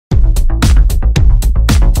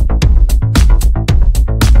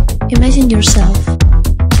Imagine yourself.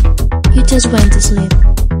 You just went to sleep.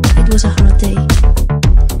 It was a hard day.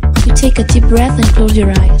 You take a deep breath and close your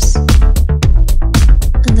eyes.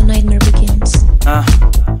 And the nightmare begins.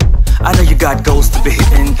 I know you got goals to be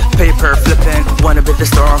hitting, paper flipping. Wanna be the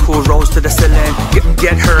star who rose to the ceiling.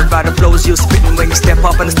 Get heard by the flows you spitting. When you step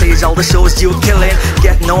up on the stage, all the shows you killing.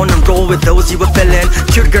 Get known and roll with those you were filling.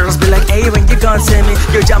 Cute girls be like, hey, when you gonna see me?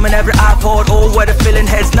 You're jamming every iPod, oh what a feeling.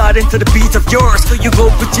 Heads nodding to the beat of yours. So you go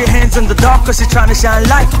put your hands in the dark cause you're trying to shine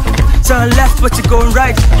light. Turn left but you're going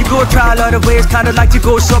right. You go try a lot of ways, kinda like you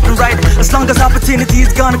go shopping right. As long as opportunity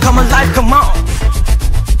is gonna come alive, come on.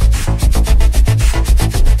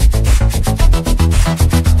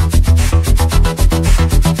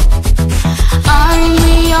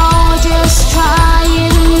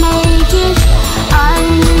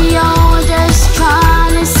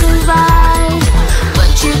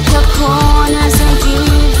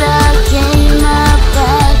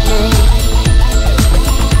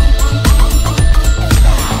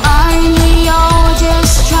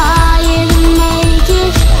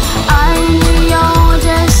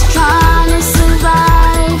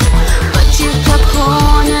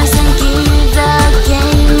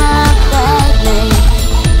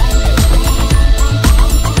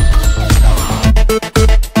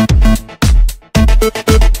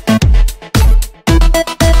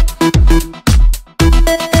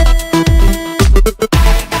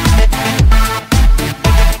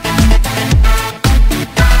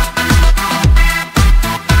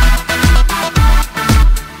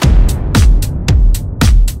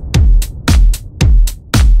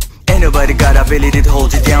 Nobody got ability to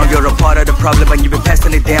hold you down. You're a part of the problem and you've been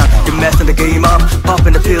passing it down. You're messing the game up,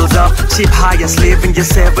 popping the pills up. Cheap high and sleeping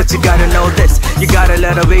yourself, but you gotta know this. You gotta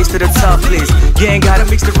let her race to the top, please. You ain't gotta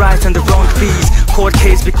mix the right and the wrong peas. Court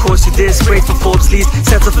case because you disgrace for Forbes leads.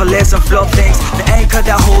 Settle for less and flop things. The anchor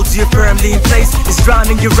that holds you firmly in place is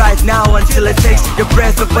drowning you right now until it takes your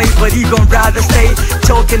breath away. But you gon' rather stay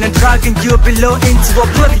choking and dragging you below into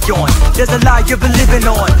oblivion. There's a lie you've been living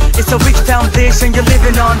on. It's a weak foundation you're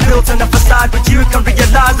living on, built on a facade, but you can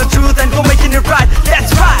realize the truth and go making it right.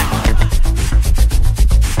 That's right.